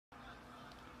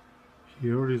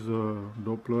Here is a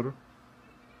Doppler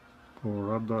or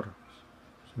radar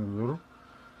sensor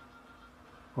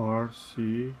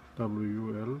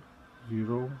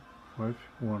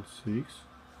RCWL-0516.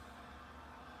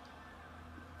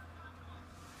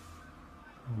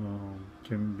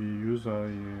 Can be used as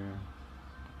a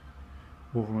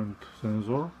movement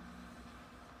sensor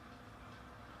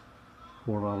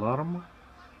for alarm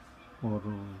or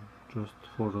just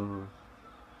for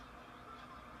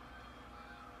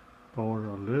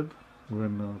power LED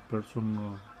when a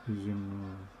person is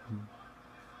in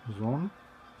zone.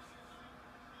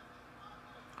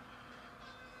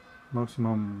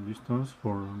 Maximum distance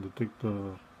for detect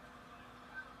a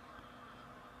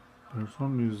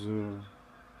person is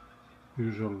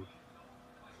usual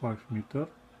 5 meter.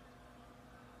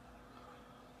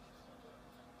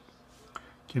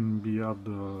 Can be add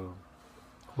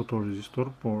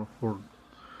photoresistor for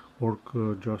work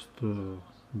just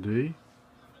day,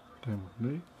 time of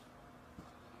day.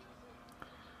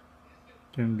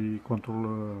 Can be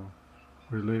control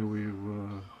relay with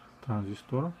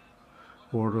transistor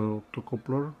or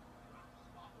optocoupler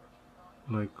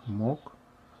like MOC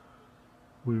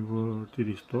with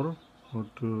thyristor,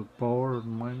 but power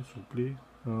and main supply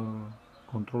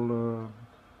control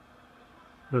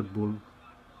Red Bull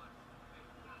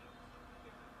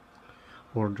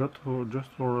or just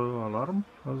for alarm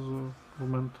as a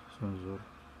movement sensor.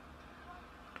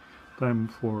 Time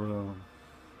for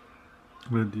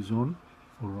LED is on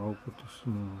for output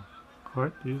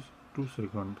height is 2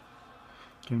 seconds.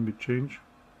 Can be changed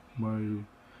by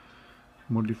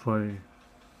modify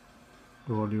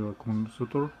the value of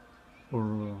condensator or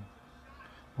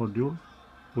module,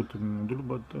 put in module,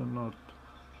 but not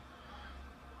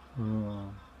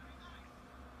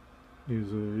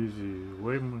is an easy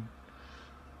way.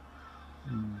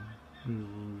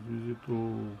 Is easy to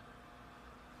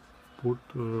put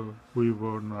with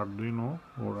an Arduino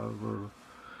or other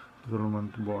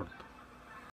development board.